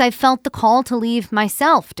 As I felt the call to leave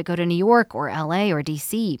myself, to go to New York or LA or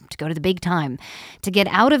DC, to go to the big time, to get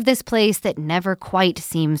out of this place that never quite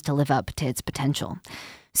seems to live up to its potential.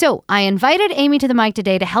 So I invited Amy to the mic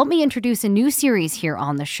today to help me introduce a new series here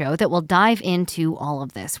on the show that will dive into all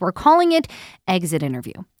of this. We're calling it Exit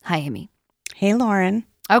Interview. Hi, Amy. Hey, Lauren.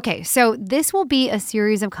 Okay, so this will be a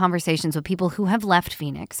series of conversations with people who have left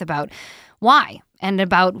Phoenix about why and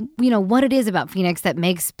about, what it is about Phoenix that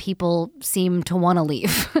makes people seem to want to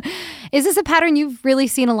leave. Is this a pattern you've really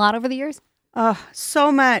seen a lot over the years? Oh,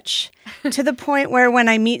 so much. To the point where when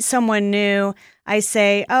I meet someone new, I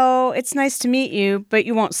say, oh, it's nice to meet you, but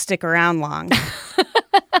you won't stick around long.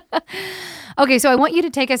 Okay, so I want you to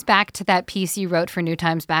take us back to that piece you wrote for New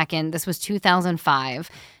Times this was 2005,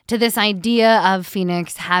 to this idea of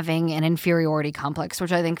Phoenix having an inferiority complex,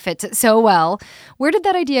 which I think fits it so well. Where did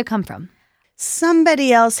that idea come from?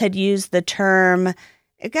 Somebody else had used the term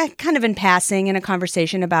kind of in passing in a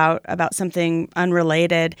conversation about something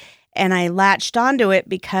unrelated. And I latched onto it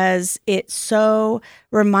because it so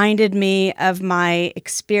reminded me of my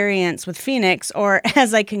experience with Phoenix, or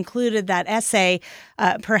as I concluded that essay,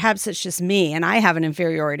 perhaps it's just me and I have an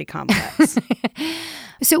inferiority complex.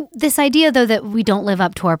 So this idea, though, that we don't live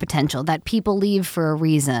up to our potential, that people leave for a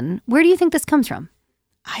reason, where do you think this comes from?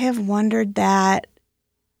 I have wondered that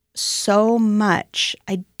so much.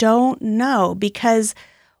 I don't know, because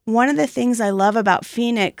one of the things I love about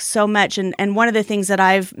Phoenix so much, and one of the things that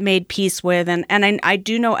I've made peace with, and I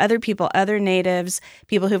do know other people, other natives,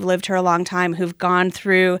 people who've lived here a long time, who've gone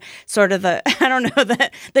through sort of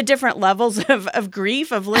the different levels of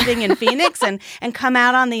grief of living in Phoenix and come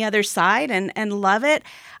out on the other side and love it.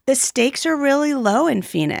 The stakes are really low in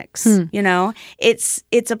Phoenix.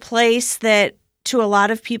 It's a place that to a lot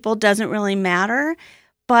of people doesn't really matter,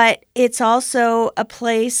 but it's also a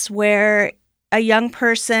place where a young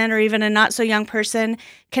person or even a not so young person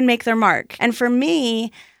can make their mark. And for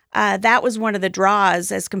me, that was one of the draws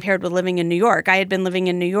as compared with living in New York. I had been living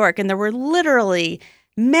in New York, and there were literally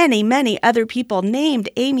many, many other people named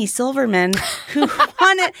Amy Silverman who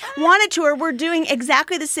wanted to or were doing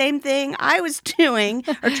exactly the same thing I was doing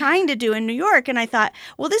or trying to do in New York. And I thought,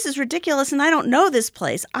 well, this is ridiculous, and I don't know this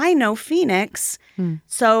place. I know Phoenix,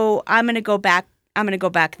 so I'm going to go back. I'm going to go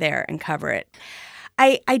back there and cover it.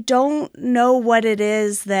 I don't know what it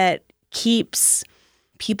is that keeps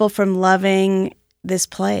people from loving this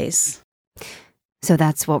place. So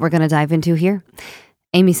that's what we're going to dive into here.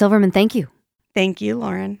 Amy Silverman, thank you. Thank you,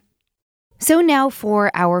 Lauren. So now for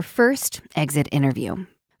our first exit interview.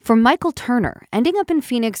 For Michael Turner, ending up in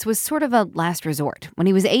Phoenix was sort of a last resort when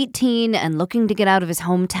he was 18 and looking to get out of his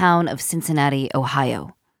hometown of Cincinnati,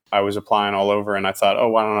 Ohio. I was applying all over, and I thought,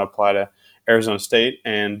 why don't I apply to Arizona State?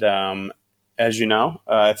 And as you know,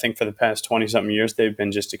 I think for the past 20-something years, they've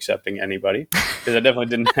been just accepting anybody because I definitely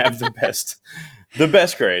didn't have the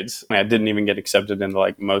best grades. I didn't even get accepted into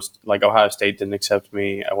Ohio State didn't accept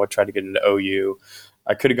me. I tried to get into OU.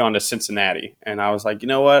 I could have gone to Cincinnati, and I was like, you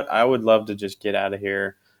know what? I would love to just get out of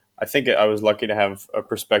here. I think I was lucky to have a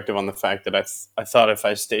perspective on the fact that I thought if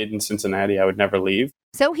I stayed in Cincinnati, I would never leave.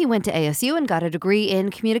 So he went to ASU and got a degree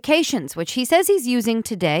in communications, which he says he's using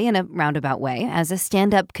today in a roundabout way as a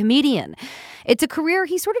stand-up comedian. It's a career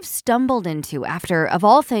he sort of stumbled into after, of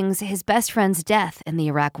all things, his best friend's death in the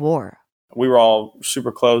Iraq War. We were all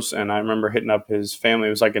super close, and I remember hitting up his family.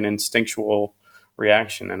 It was like an instinctual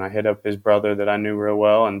reaction, and I hit up his brother that I knew real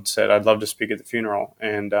well and said, I'd love to speak at the funeral.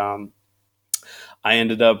 And I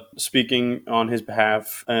ended up speaking on his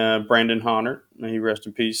behalf, Brandon Honert, may he rest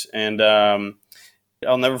in peace. And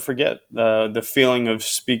I'll never forget the feeling of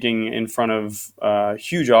speaking in front of a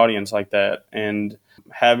huge audience like that and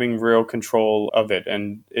having real control of it,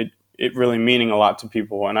 and it really meaning a lot to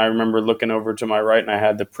people. And I remember looking over to my right, and I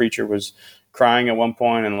had the preacher was crying at one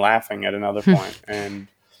point and laughing at another point, and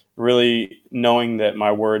really knowing that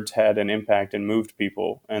my words had an impact and moved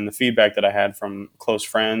people, and the feedback that I had from close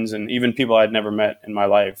friends and even people I'd never met in my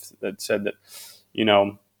life that said that,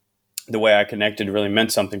 the way I connected really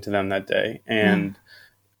meant something to them that day. And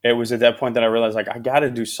it was at that point that I realized, I got to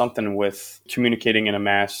do something with communicating in a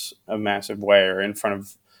massive way or in front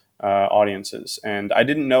of audiences. And I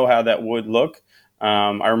didn't know how that would look.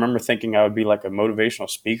 I remember thinking I would be like a motivational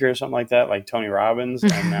speaker or something like that, like Tony Robbins.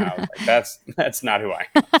 And I was like, that's not who I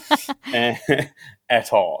am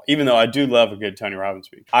at all, even though I do love a good Tony Robbins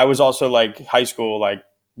speech. I was also like high school, like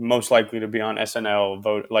most likely to be on SNL,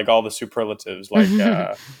 vote, like all the superlatives, like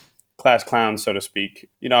class clown, so to speak.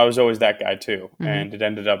 I was always that guy too. Mm-hmm. And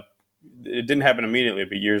it didn't happen immediately,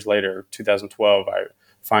 but years later, 2012, I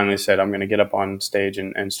finally said, I'm going to get up on stage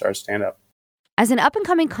and start stand-up. As an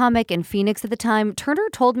up-and-coming comic in Phoenix at the time, Turner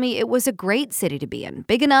told me it was a great city to be in.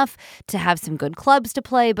 Big enough to have some good clubs to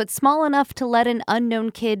play, but small enough to let an unknown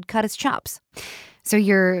kid cut his chops. So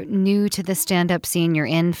you're new to the stand-up scene. You're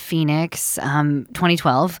in Phoenix,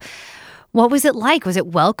 2012. What was it like? Was it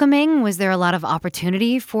welcoming? Was there a lot of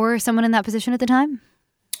opportunity for someone in that position at the time?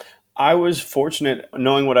 I was fortunate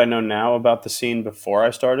knowing what I know now about the scene before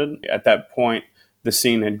I started. At that point, the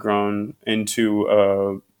scene had grown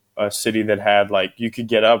into a city that had, like, you could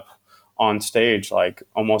get up on stage like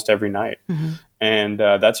almost every night. Mm-hmm. And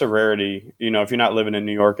that's a rarity. You know, if you're not living in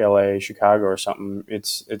New York, LA, Chicago or something,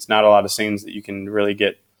 it's not a lot of scenes that you can really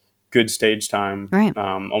get good stage time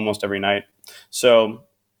almost every night. So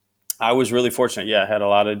I was really fortunate. Yeah, I had a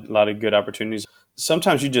lot of good opportunities.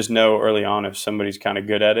 Sometimes you just know early on if somebody's kind of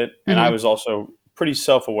good at it. And I was also pretty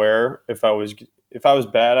self-aware. If I was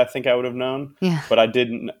bad, I think I would have known. Yeah. But I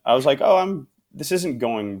didn't. I was like, this isn't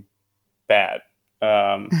going bad.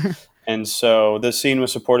 And so the scene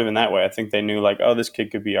was supportive in that way. I think they knew, like, oh, this kid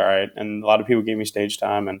could be all right. And a lot of people gave me stage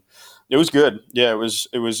time, and it was good. Yeah, it was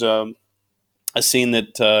a scene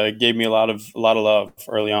that gave me a lot of love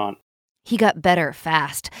early on. He got better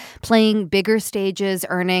fast, playing bigger stages,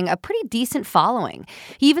 earning a pretty decent following.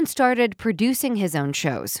 He even started producing his own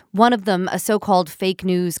shows. One of them, a so-called fake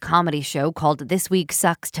news comedy show called This Week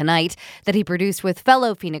Sucks Tonight, that he produced with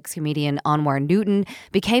fellow Phoenix comedian Anwar Newton,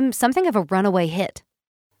 became something of a runaway hit.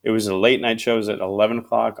 It was a late night shows at 11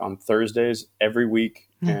 o'clock on Thursdays every week.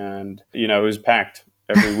 And, it was packed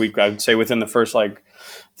every week. I would say within the first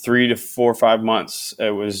 3 to 4 or 5 months, it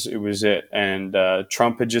was it. And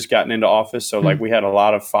Trump had just gotten into office. So we had a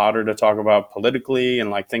lot of fodder to talk about politically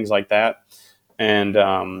and things like that. And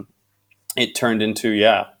it turned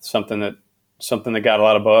into, something that got a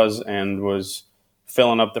lot of buzz and was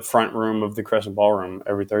filling up the front room of the Crescent Ballroom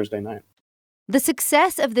every Thursday night. The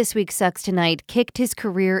success of This Week Sucks Tonight kicked his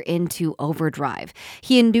career into overdrive.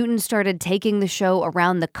 He and Newton started taking the show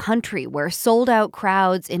around the country, where sold-out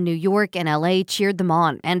crowds in New York and LA cheered them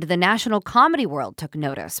on, and the national comedy world took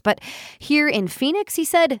notice. But here in Phoenix, he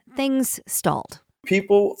said, things stalled.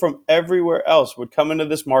 People from everywhere else would come into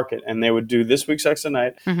this market, and they would do This Week Sucks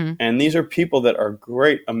Tonight. Mm-hmm. And these are people that are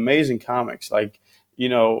great, amazing comics.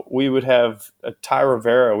 We would have Ty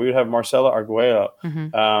Rivera, we would have Marcela Arguello.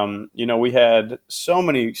 Mm-hmm. We had so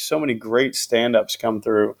many great stand-ups come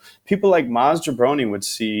through. People like Maz Jabroni would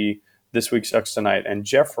see This Week Sucks Tonight, and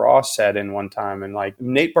Jeff Ross sat in one time, and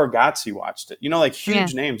Nate Bargatze watched it.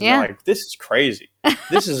 Huge names. Yeah. And they're like, this is crazy.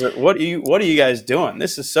 This is what are you guys doing?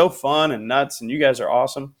 This is so fun and nuts, and you guys are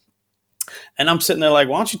awesome. And I'm sitting there like,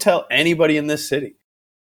 why don't you tell anybody in this city?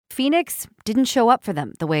 Phoenix didn't show up for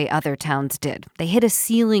them the way other towns did. They hit a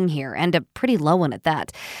ceiling here, and a pretty low one at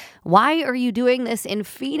that. Why are you doing this in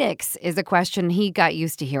Phoenix is a question he got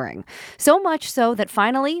used to hearing. So much so that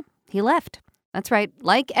finally he left. That's right.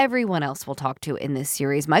 Like everyone else we'll talk to in this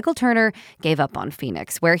series, Michael Turner gave up on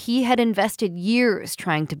Phoenix, where he had invested years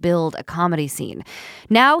trying to build a comedy scene.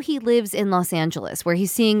 Now he lives in Los Angeles, where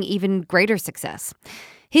he's seeing even greater success.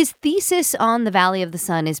 His thesis on the Valley of the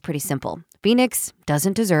Sun is pretty simple. Phoenix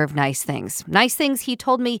doesn't deserve nice things. Nice things, he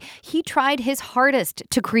told me, he tried his hardest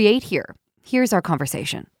to create here. Here's our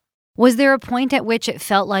conversation. Was there a point at which it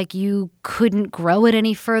felt like you couldn't grow it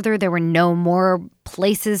any further? There were no more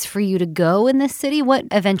places for you to go in this city? What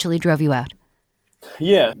eventually drove you out?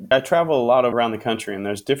 Yeah, I travel a lot around the country, and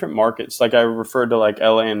there's different markets. I referred to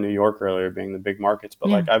LA and New York earlier being the big markets,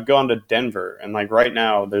 but I've gone to Denver, and right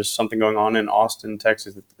now there's something going on in Austin,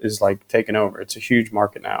 Texas that is taking over. It's a huge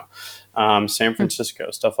market now. San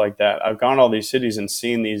Francisco, stuff like that. I've gone to all these cities and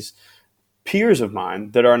seen these peers of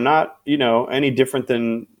mine that are not, any different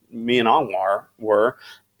than me and Anwar were,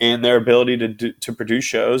 and their ability to produce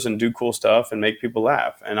shows and do cool stuff and make people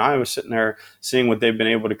laugh. And I was sitting there seeing what they've been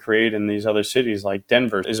able to create in these other cities.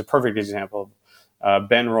 Denver is a perfect example.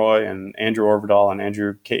 Ben Roy and Andrew Orvidal and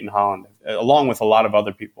Andrew Caton Holland, along with a lot of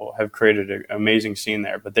other people, have created an amazing scene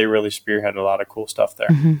there, but they really spearheaded a lot of cool stuff there.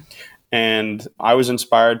 Mm-hmm. And I was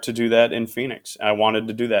inspired to do that in Phoenix. I wanted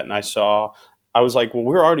to do that. And I was like, well,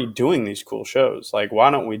 we're already doing these cool shows. Why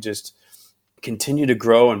don't we just continue to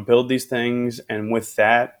grow and build these things, and with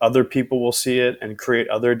that, other people will see it and create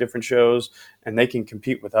other different shows, and they can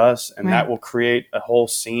compete with us, and that will create a whole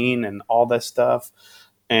scene and all that stuff.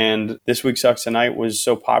 And This Week Sucks Tonight was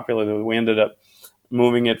so popular that we ended up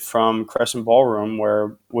moving it from Crescent Ballroom,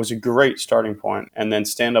 where was a great starting point, and then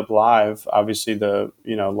Stand Up Live, obviously the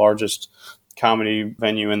largest comedy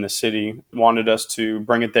venue in the city, wanted us to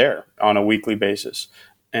bring it there on a weekly basis.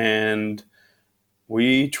 And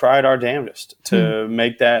we tried our damnedest to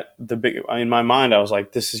make that the big. In my mind, I was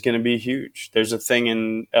like, this is going to be huge. There's a thing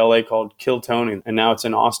in LA called Kill Tony, and now it's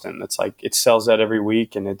in Austin. It's it sells that every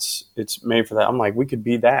week, and it's made for that. I'm like, we could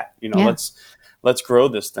be that. Let's grow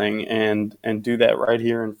this thing and do that right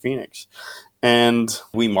here in Phoenix. And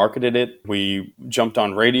we marketed it. We jumped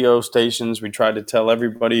on radio stations. We tried to tell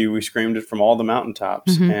everybody. We screamed it from all the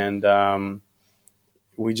mountaintops. Mhm. And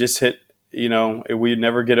we just hit, we'd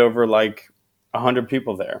never get over like 100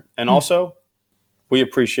 people there. And also, we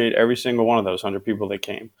appreciate every single one of those 100 people that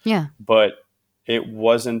came. Yeah. But it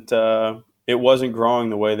wasn't growing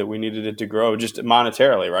the way that we needed it to grow, just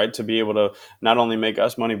monetarily, right? To be able to not only make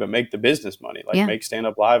us money, but make the business money, like make Stand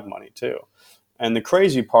Up Live money too. And the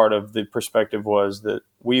crazy part of the perspective was that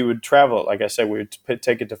we would travel. Like I said, we would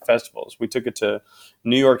take it to festivals. We took it to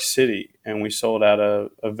New York City, and we sold out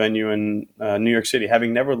a venue in New York City,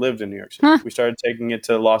 having never lived in New York City. We started taking it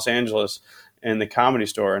to Los Angeles in the Comedy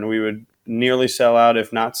Store, and we would nearly sell out,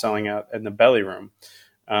 if not selling out, in the Belly Room,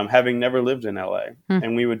 having never lived in LA.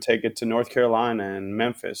 And we would take it to North Carolina and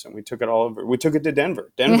Memphis, and we took it all over. We took it to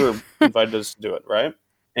Denver. Denver invited us to do it, right?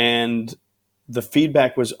 And the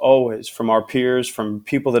feedback was always from our peers, from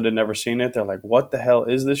people that had never seen it. They're like, what the hell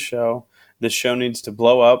is this show? This show needs to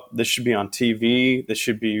blow up. This should be on TV. This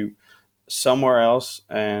should be somewhere else.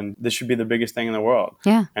 And this should be the biggest thing in the world.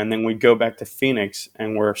 Yeah. And then we go back to Phoenix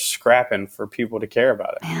and we're scrapping for people to care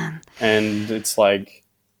about it. Man. And it's like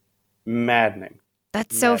maddening.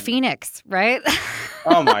 That's so Phoenix, right?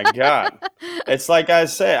 Oh my God. It's like I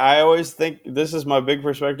say, I always think this is my big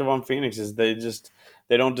perspective on Phoenix is they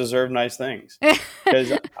don't deserve nice things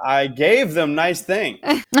because I gave them nice things.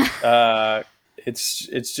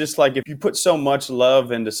 It's just like if you put so much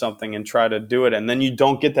love into something and try to do it and then you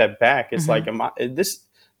don't get that back, it's like, this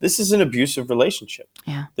is an abusive relationship.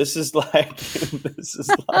 Yeah. This is like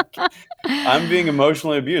I'm being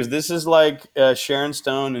emotionally abused. This is like Sharon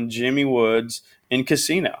Stone and Jimmy Woods in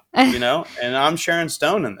Casino, and I'm Sharon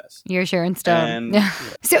Stone in this. You're Sharon Stone. And, yeah.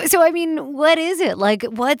 So I mean, what is it? Like,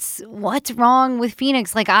 what's wrong with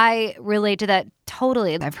Phoenix? Like, I relate to that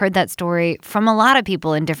totally. I've heard that story from a lot of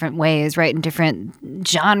people in different ways, right? In different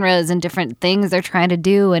genres and different things they're trying to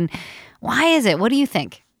do. And why is it? What do you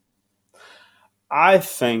think? I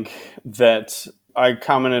think that I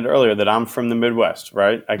commented earlier that I'm from the Midwest,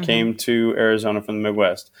 right? I came to Arizona from the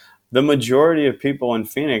Midwest. The majority of people in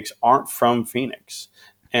Phoenix aren't from Phoenix,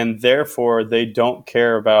 and therefore they don't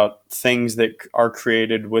care about things that are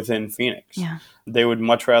created within Phoenix. Yeah. They would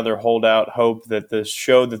much rather hold out hope that the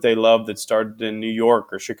show that they love that started in New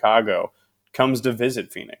York or Chicago comes to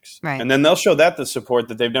visit Phoenix. Right. And then they'll show that the support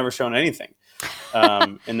that they've never shown anything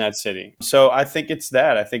in that city. So I think it's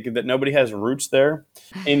that. I think that nobody has roots there.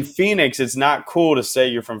 In Phoenix, it's not cool to say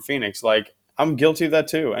you're from Phoenix. Like, I'm guilty of that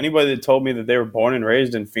too. Anybody that told me that they were born and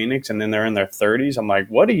raised in Phoenix and then they're in their 30s, I'm like,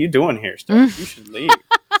 what are you doing here, Steph? You should leave.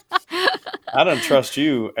 I don't trust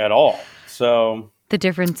you at all. So the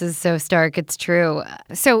difference is so stark. It's true.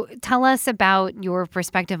 So tell us about your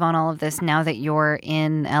perspective on all of this now that you're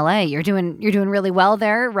in LA. You're doing really well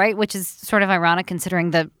there, right? Which is sort of ironic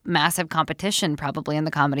considering the massive competition probably in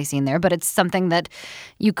the comedy scene there, but it's something that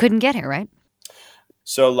you couldn't get here, right?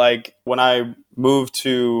 So like when I moved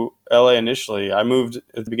to LA initially, I moved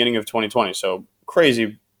at the beginning of 2020. So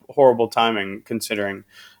crazy, horrible timing considering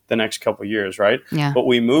the next couple of years, right? Yeah. But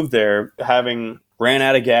we moved there having ran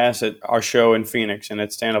out of gas at our show in Phoenix and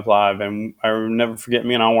at Stand Up Live. And I will never forget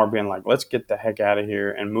me and Anwar being like, let's get the heck out of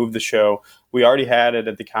here and move the show. We already had it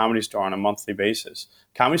at the Comedy Store on a monthly basis.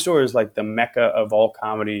 Comedy Store is like the mecca of all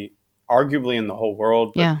comedy, arguably in the whole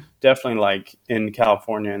world, but definitely like in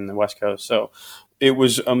California and the West Coast. So it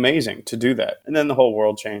was amazing to do that. And then the whole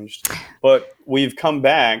world changed. But we've come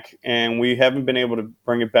back and we haven't been able to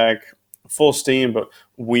bring it back full steam, but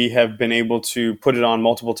we have been able to put it on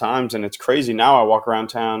multiple times. And it's crazy. Now I walk around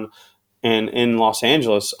town and in Los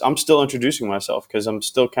Angeles, I'm still introducing myself because I'm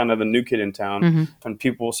still kind of the new kid in town. And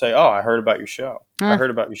people will say, oh, I heard about your show. I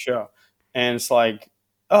heard about your show. And it's like,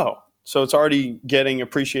 oh, so it's already getting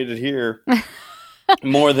appreciated here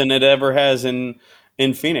more than it ever has in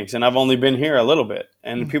Phoenix. And I've only been here a little bit.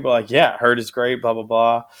 And people are like, yeah, I heard it's great, blah, blah,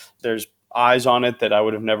 blah. There's eyes on it that I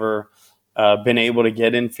would have never been able to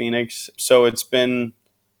get in Phoenix. So it's been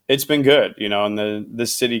good, and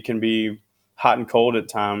this city can be hot and cold at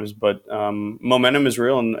times, but momentum is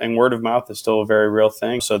real and word of mouth is still a very real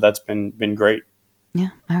thing. So that's been great. Yeah.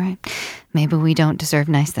 All right. Maybe we don't deserve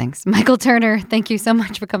nice things. Michael Turner, thank you so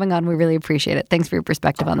much for coming on. We really appreciate it. Thanks for your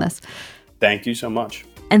perspective on this. Thank you so much.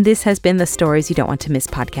 And this has been the Stories You Don't Want to Miss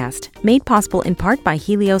podcast, made possible in part by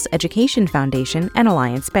Helios Education Foundation and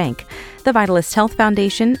Alliance Bank, the Vitalist Health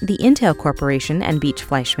Foundation, the Intel Corporation and Beach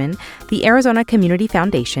Fleischman, the Arizona Community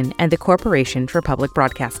Foundation, and the Corporation for Public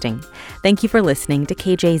Broadcasting. Thank you for listening to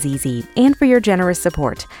KJZZ and for your generous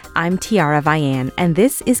support. I'm Tiara Vian, and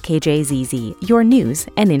this is KJZZ, your news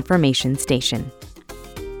and information station.